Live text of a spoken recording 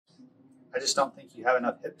I just don't think you have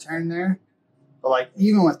enough hip turn there. But like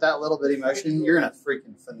even with that little bitty motion, you're in a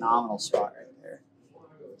freaking phenomenal spot right there.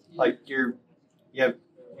 Like your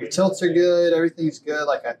tilts are good, everything's good.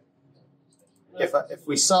 Like if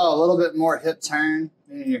we saw a little bit more hip turn,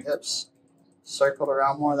 meaning your hips circled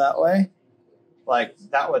around more that way, like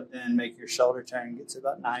that would then make your shoulder turn get to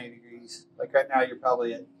about 90 degrees. Like right now you're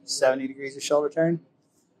probably at 70 degrees of shoulder turn.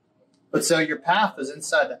 But so your path is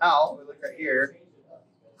inside to out. We look right here,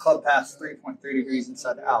 club path 3.3 degrees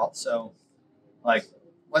inside to out. So like,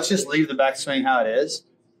 let's just leave the backswing how it is.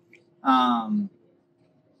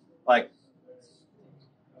 Like,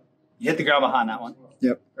 you hit the ground behind that one.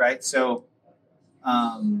 Yep. Right? So,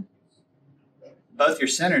 both your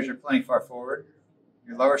centers are plenty far forward.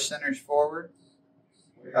 Your lower center's forward.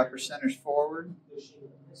 Your upper center's forward.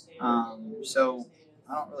 So,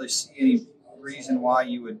 I don't really see any reason why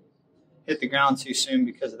you would hit the ground too soon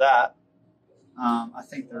because of that. I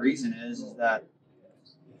think the reason is that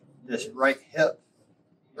this right hip,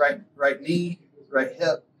 right knee, right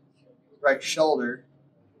hip, right shoulder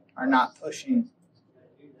are not pushing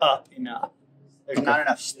up enough. There's not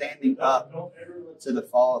enough standing up to the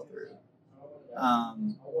follow through.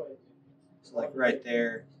 So like right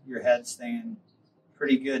there, your head's staying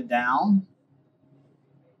pretty good down.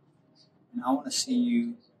 And I want to see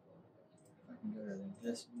you, if I can go to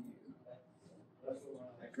this view,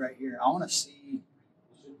 like right here, I want to see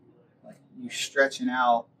like you stretching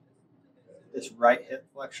out this right hip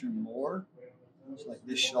flexion more. So like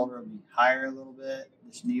this shoulder will be higher a little bit,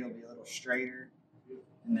 this knee will be a little straighter,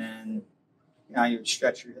 and then now you would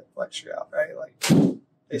stretch your hip flexor out, right? Like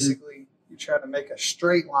basically you try to make a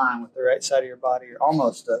straight line with the right side of your body, or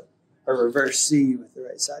almost a reverse C with the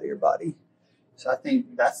right side of your body. So I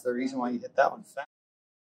think that's the reason why you hit that one fast.